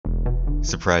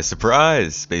Surprise,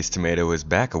 surprise! Space Tomato is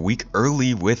back a week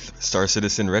early with Star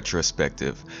Citizen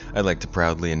Retrospective. I'd like to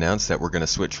proudly announce that we're going to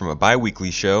switch from a bi-weekly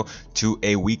show to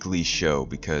a weekly show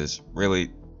because,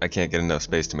 really, I can't get enough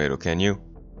Space Tomato, can you?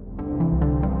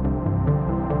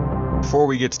 Before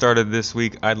we get started this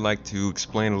week, I'd like to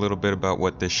explain a little bit about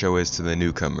what this show is to the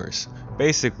newcomers.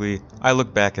 Basically, I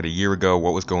look back at a year ago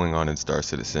what was going on in Star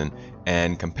Citizen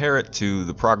and compare it to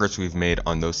the progress we've made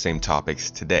on those same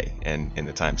topics today and in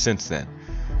the time since then.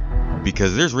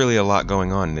 Because there's really a lot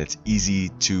going on and it's easy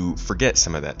to forget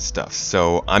some of that stuff.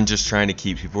 So I'm just trying to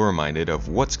keep people reminded of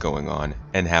what's going on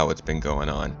and how it's been going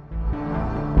on.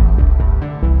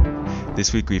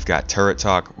 This week we've got turret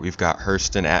talk, we've got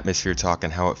Hurston atmosphere talk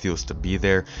and how it feels to be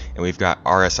there, and we've got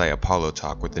RSI Apollo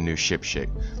talk with the new ship shake.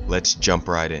 Let's jump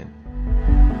right in.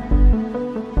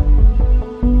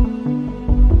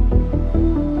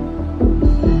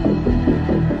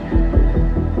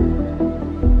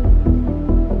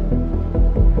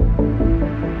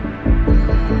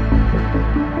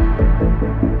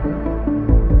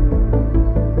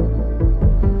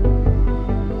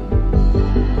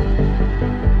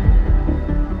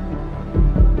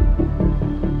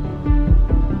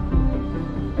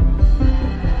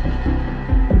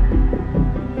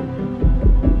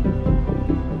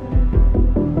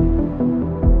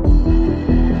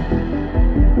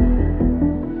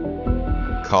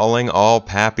 Calling All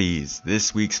Papys.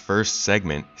 This week's first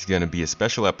segment is going to be a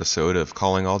special episode of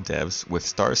Calling All Devs with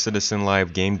Star Citizen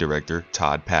Live game director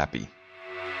Todd Papy.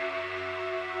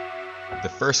 The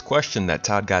first question that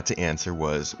Todd got to answer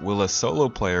was, will a solo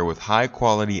player with high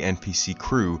quality NPC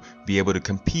crew be able to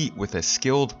compete with a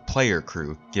skilled player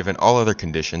crew given all other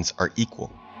conditions are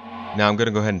equal? Now I'm going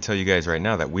to go ahead and tell you guys right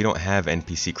now that we don't have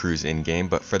NPC crews in game,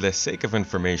 but for the sake of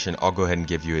information I'll go ahead and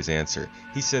give you his answer.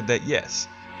 He said that yes,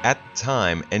 at the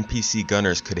time, NPC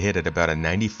gunners could hit at about a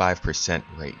 95%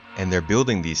 rate, and they're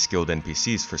building these skilled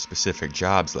NPCs for specific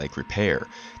jobs like repair.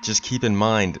 Just keep in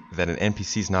mind that an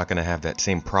NPC is not going to have that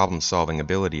same problem-solving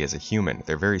ability as a human.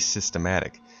 They're very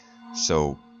systematic.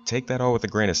 So take that all with a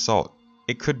grain of salt.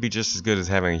 It could be just as good as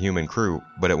having a human crew,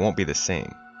 but it won't be the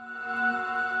same.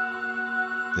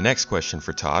 The next question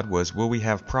for Todd was, will we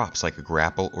have props like a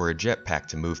grapple or a jetpack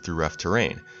to move through rough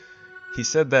terrain? He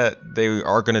said that they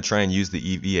are going to try and use the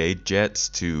EVA jets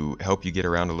to help you get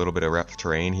around a little bit of rough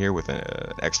terrain here with an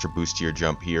extra boost to your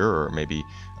jump here, or maybe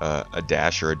a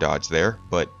dash or a dodge there,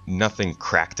 but nothing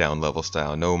crackdown level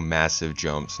style, no massive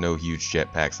jumps, no huge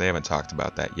jetpacks. They haven't talked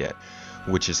about that yet,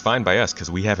 which is fine by us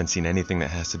because we haven't seen anything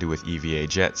that has to do with EVA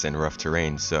jets and rough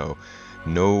terrain, so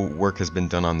no work has been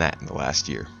done on that in the last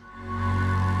year.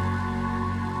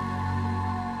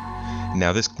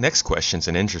 Now this next question's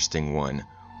an interesting one.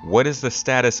 What is the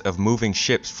status of moving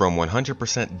ships from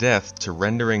 100% death to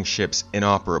rendering ships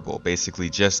inoperable, basically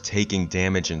just taking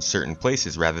damage in certain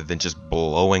places rather than just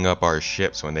blowing up our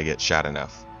ships when they get shot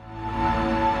enough?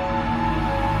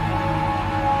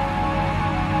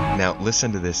 Now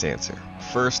listen to this answer.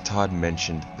 First, Todd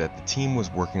mentioned that the team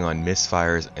was working on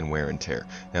misfires and wear and tear.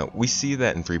 Now we see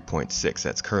that in 3.6,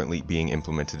 that's currently being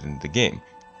implemented into the game.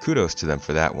 Kudos to them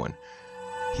for that one.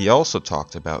 He also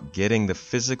talked about getting the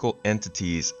physical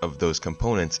entities of those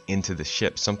components into the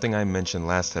ship, something I mentioned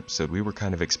last episode we were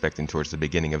kind of expecting towards the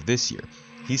beginning of this year.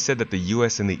 He said that the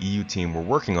US and the EU team were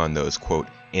working on those, quote,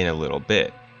 in a little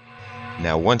bit.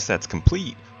 Now once that's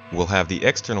complete, we'll have the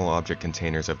external object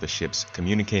containers of the ships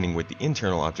communicating with the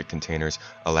internal object containers,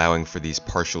 allowing for these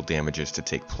partial damages to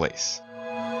take place.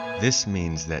 This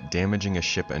means that damaging a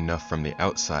ship enough from the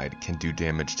outside can do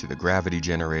damage to the gravity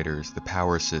generators, the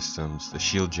power systems, the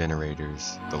shield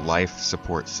generators, the life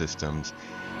support systems.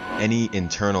 Any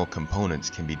internal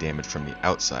components can be damaged from the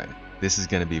outside. This is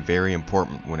going to be very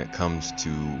important when it comes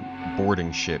to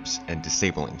boarding ships and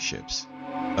disabling ships.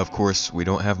 Of course, we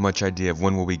don't have much idea of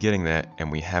when we'll be getting that,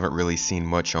 and we haven't really seen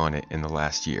much on it in the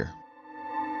last year.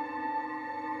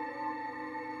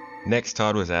 Next,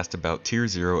 Todd was asked about Tier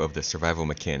 0 of the survival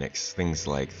mechanics, things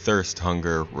like thirst,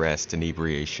 hunger, rest,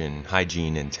 inebriation,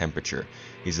 hygiene, and temperature.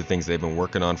 These are things they've been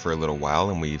working on for a little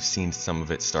while, and we've seen some of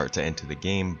it start to enter the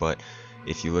game, but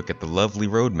if you look at the lovely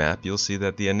roadmap, you'll see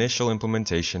that the initial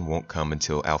implementation won't come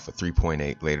until Alpha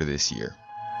 3.8 later this year.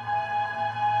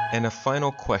 And a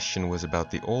final question was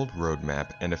about the old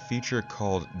roadmap and a feature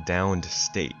called Downed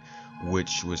State,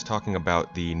 which was talking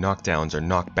about the knockdowns or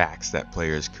knockbacks that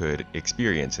players could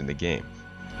experience in the game.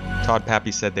 Todd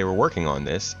Papy said they were working on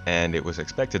this, and it was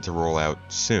expected to roll out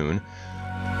soon,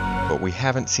 but we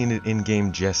haven't seen it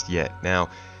in-game just yet. Now,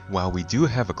 while we do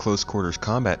have a close quarters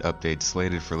combat update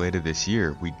slated for later this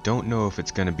year, we don't know if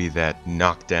it's going to be that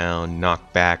knockdown,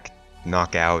 knockback,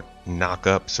 knockout, knock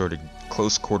up sort of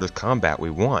close quarters combat we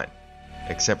want,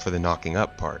 except for the knocking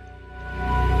up part.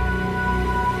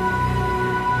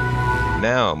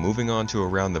 Now, moving on to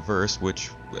Around the Verse, which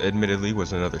admittedly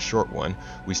was another short one,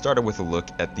 we started with a look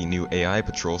at the new AI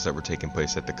patrols that were taking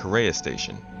place at the Korea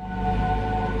station.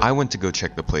 I went to go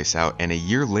check the place out, and a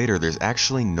year later there's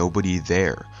actually nobody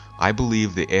there. I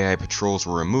believe the AI patrols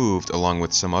were removed along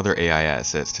with some other AI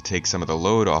assets to take some of the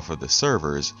load off of the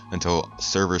servers until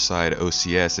server-side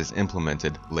OCS is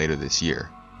implemented later this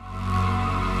year.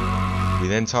 We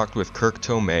then talked with Kirk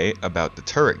Tomei about the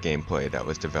turret gameplay that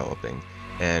was developing.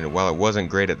 And while it wasn't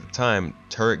great at the time,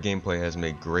 turret gameplay has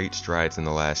made great strides in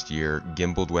the last year.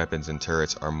 Gimbaled weapons and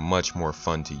turrets are much more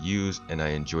fun to use, and I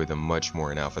enjoy them much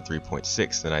more in Alpha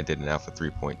 3.6 than I did in Alpha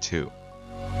 3.2.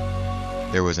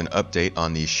 There was an update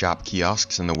on the shop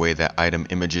kiosks and the way that item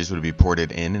images would be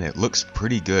ported in, and it looks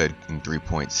pretty good in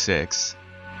 3.6.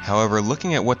 However,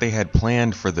 looking at what they had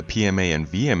planned for the PMA and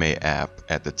VMA app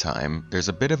at the time, there's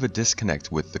a bit of a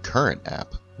disconnect with the current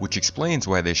app, which explains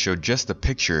why they showed just the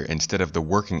picture instead of the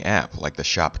working app like the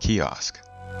shop kiosk.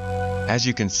 As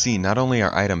you can see, not only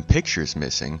are item pictures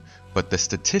missing, but the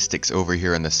statistics over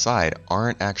here on the side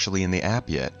aren't actually in the app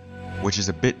yet, which is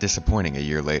a bit disappointing a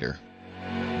year later.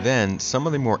 Then, some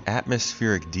of the more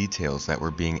atmospheric details that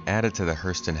were being added to the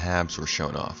Hurston Habs were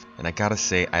shown off, and I gotta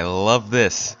say, I love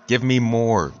this! Give me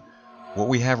more! What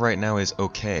we have right now is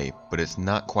okay, but it's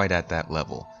not quite at that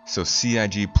level, so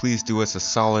CIG, please do us a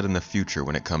solid in the future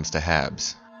when it comes to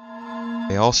Habs.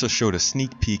 They also showed a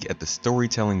sneak peek at the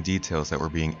storytelling details that were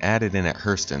being added in at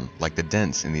Hurston, like the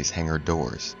dents in these hangar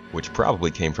doors, which probably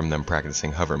came from them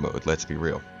practicing hover mode, let's be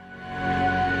real.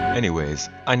 Anyways,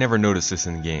 I never noticed this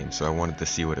in the game, so I wanted to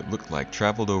see what it looked like.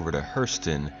 Traveled over to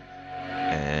Hurston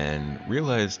and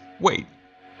realized, wait,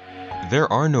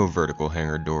 there are no vertical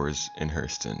hangar doors in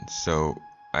Hurston. So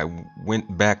I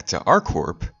went back to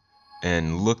ArcCorp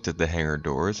and looked at the hangar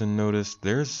doors and noticed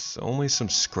there's only some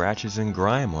scratches and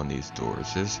grime on these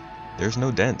doors. There's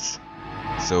no dents.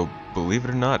 So believe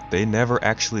it or not, they never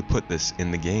actually put this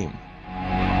in the game.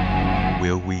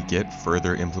 Will we get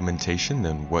further implementation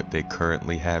than what they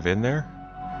currently have in there?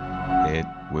 It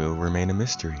will remain a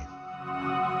mystery.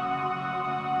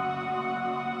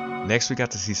 Next, we got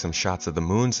to see some shots of the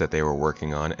moons that they were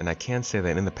working on, and I can say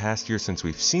that in the past year since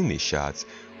we've seen these shots,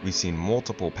 we've seen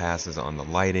multiple passes on the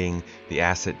lighting, the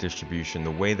asset distribution,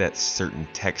 the way that certain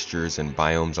textures and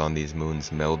biomes on these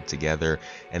moons meld together,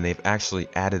 and they've actually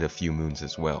added a few moons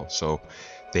as well. So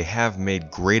they have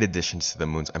made great additions to the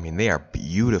moons. I mean, they are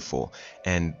beautiful,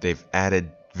 and they've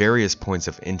added various points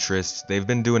of interest. They've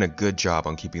been doing a good job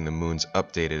on keeping the moons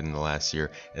updated in the last year,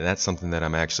 and that's something that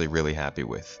I'm actually really happy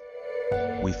with.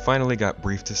 We finally got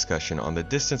brief discussion on the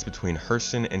distance between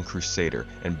Hurston and Crusader,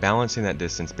 and balancing that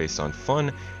distance based on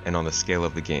fun and on the scale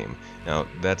of the game. Now,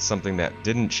 that's something that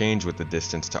didn't change with the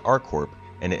distance to ArcCorp,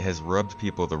 and it has rubbed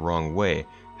people the wrong way.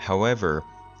 However,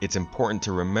 it's important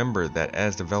to remember that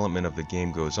as development of the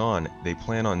game goes on, they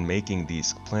plan on making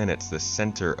these planets the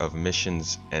center of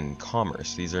missions and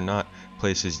commerce. These are not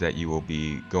places that you will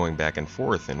be going back and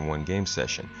forth in one game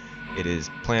session. It is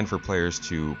planned for players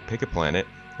to pick a planet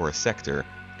or a sector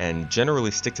and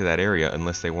generally stick to that area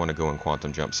unless they want to go and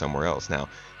quantum jump somewhere else. Now,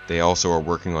 they also are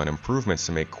working on improvements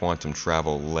to make quantum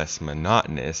travel less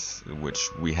monotonous, which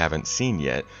we haven't seen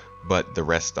yet. But the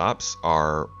rest stops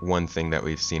are one thing that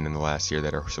we've seen in the last year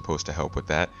that are supposed to help with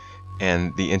that.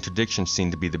 And the interdictions seem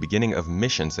to be the beginning of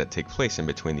missions that take place in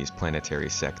between these planetary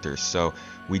sectors. So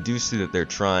we do see that they're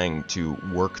trying to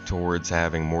work towards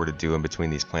having more to do in between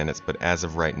these planets. But as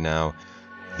of right now,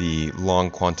 the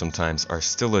long quantum times are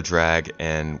still a drag,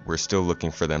 and we're still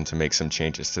looking for them to make some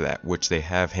changes to that, which they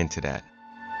have hinted at.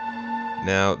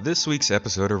 Now, this week's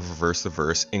episode of Reverse the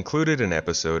Verse included an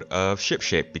episode of Ship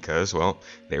Shape because, well,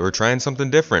 they were trying something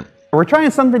different. We're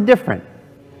trying something different.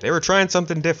 They were trying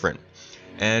something different.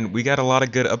 And we got a lot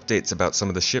of good updates about some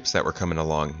of the ships that were coming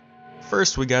along.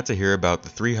 First, we got to hear about the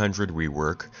 300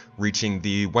 rework reaching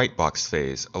the white box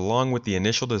phase, along with the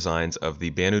initial designs of the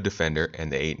Banu Defender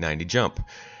and the 890 Jump.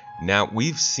 Now,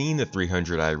 we've seen the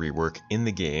 300i rework in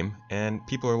the game, and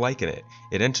people are liking it.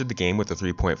 It entered the game with a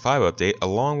 3.5 update,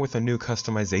 along with a new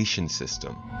customization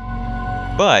system.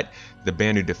 But the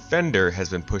Banu Defender has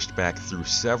been pushed back through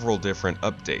several different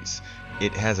updates.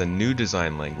 It has a new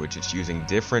design language, it's using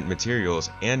different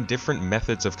materials and different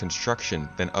methods of construction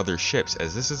than other ships,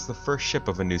 as this is the first ship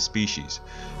of a new species.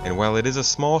 And while it is a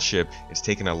small ship, it's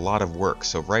taken a lot of work,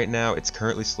 so right now it's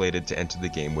currently slated to enter the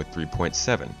game with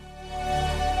 3.7.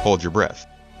 Hold your breath.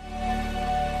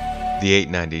 The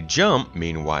 890 jump,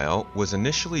 meanwhile, was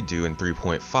initially due in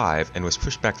 3.5 and was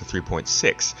pushed back to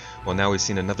 3.6. Well, now we've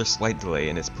seen another slight delay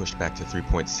and it's pushed back to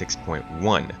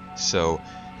 3.6.1. So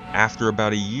after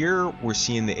about a year, we're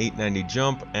seeing the 890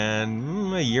 jump,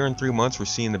 and a year and 3 months, we're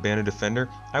seeing the Banded Defender.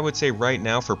 I would say right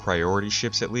now, for priority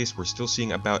ships at least, we're still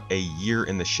seeing about a year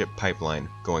in the ship pipeline,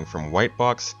 going from white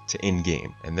box to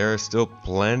in-game. And there are still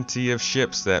plenty of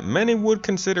ships that many would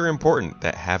consider important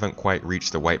that haven't quite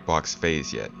reached the white box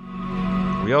phase yet.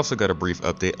 We also got a brief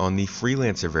update on the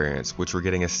Freelancer variants, which were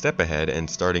getting a step ahead and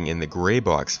starting in the gray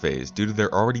box phase due to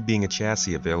there already being a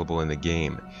chassis available in the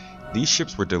game. These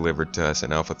ships were delivered to us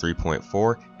in Alpha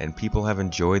 3.4 and people have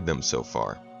enjoyed them so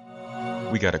far.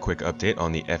 We got a quick update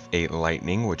on the F8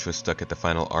 Lightning, which was stuck at the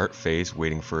final art phase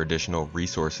waiting for additional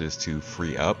resources to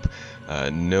free up.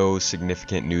 No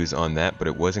significant news on that, but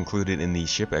it was included in the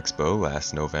Ship Expo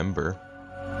last November.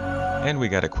 And we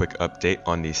got a quick update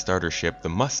on the starter ship, the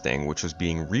Mustang, which was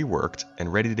being reworked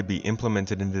and ready to be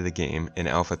implemented into the game in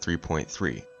Alpha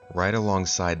 3.3. Right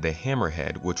alongside the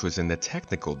Hammerhead, which was in the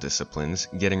technical disciplines,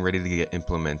 getting ready to get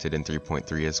implemented in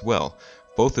 3.3 as well.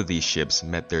 Both of these ships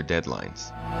met their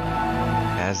deadlines.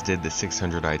 As did the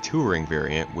 600i Touring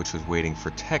variant, which was waiting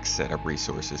for tech setup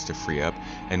resources to free up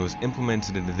and was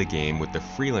implemented into the game with the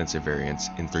Freelancer variants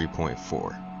in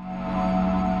 3.4.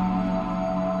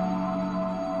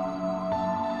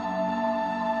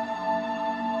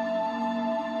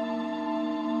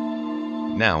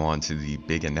 Now on to the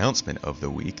big announcement of the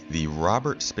week, the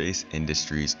Robert Space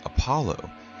Industries Apollo.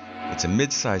 It's a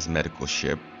mid-sized medical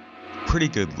ship, pretty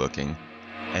good looking,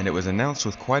 and it was announced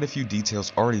with quite a few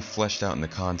details already fleshed out in the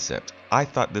concept. I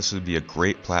thought this would be a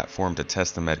great platform to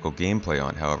test the medical gameplay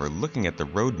on, however, looking at the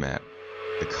roadmap,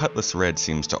 the Cutlass Red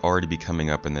seems to already be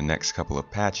coming up in the next couple of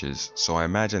patches, so I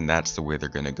imagine that's the way they're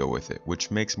going to go with it,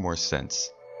 which makes more sense.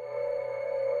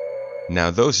 Now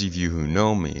those of you who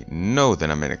know me know that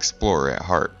I'm an explorer at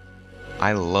heart.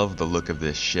 I love the look of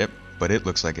this ship, but it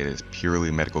looks like it is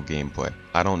purely medical gameplay.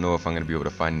 I don't know if I'm going to be able to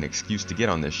find an excuse to get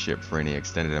on this ship for any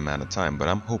extended amount of time, but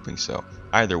I'm hoping so.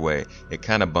 Either way, it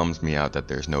kind of bums me out that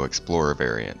there's no explorer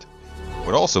variant.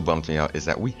 What also bums me out is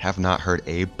that we have not heard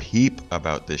a peep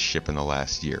about this ship in the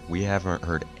last year. We haven't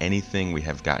heard anything, we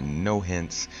have gotten no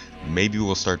hints. Maybe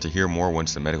we'll start to hear more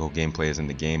once the medical gameplay is in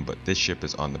the game, but this ship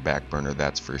is on the back burner,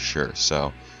 that's for sure.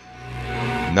 So,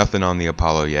 nothing on the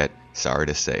Apollo yet, sorry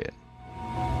to say it.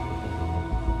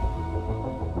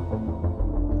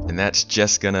 And that's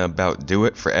just gonna about do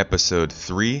it for episode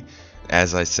 3.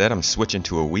 As I said, I'm switching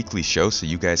to a weekly show, so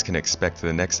you guys can expect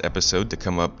the next episode to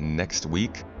come up next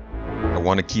week. I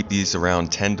want to keep these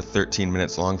around 10 to 13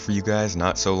 minutes long for you guys,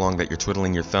 not so long that you're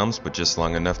twiddling your thumbs, but just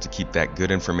long enough to keep that good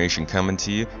information coming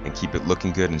to you and keep it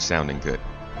looking good and sounding good.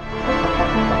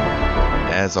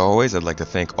 As always, I'd like to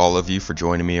thank all of you for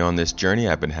joining me on this journey.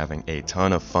 I've been having a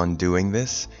ton of fun doing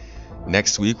this.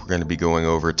 Next week, we're going to be going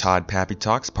over Todd Papy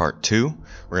Talks Part 2.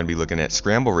 We're going to be looking at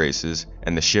scramble races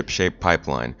and the ship-shaped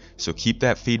pipeline. So keep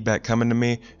that feedback coming to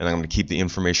me, and I'm going to keep the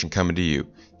information coming to you.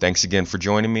 Thanks again for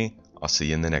joining me. I'll see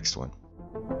you in the next one.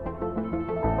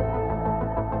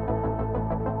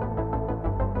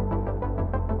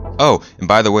 Oh, and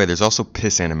by the way, there's also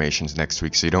piss animations next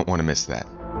week, so you don't want to miss that.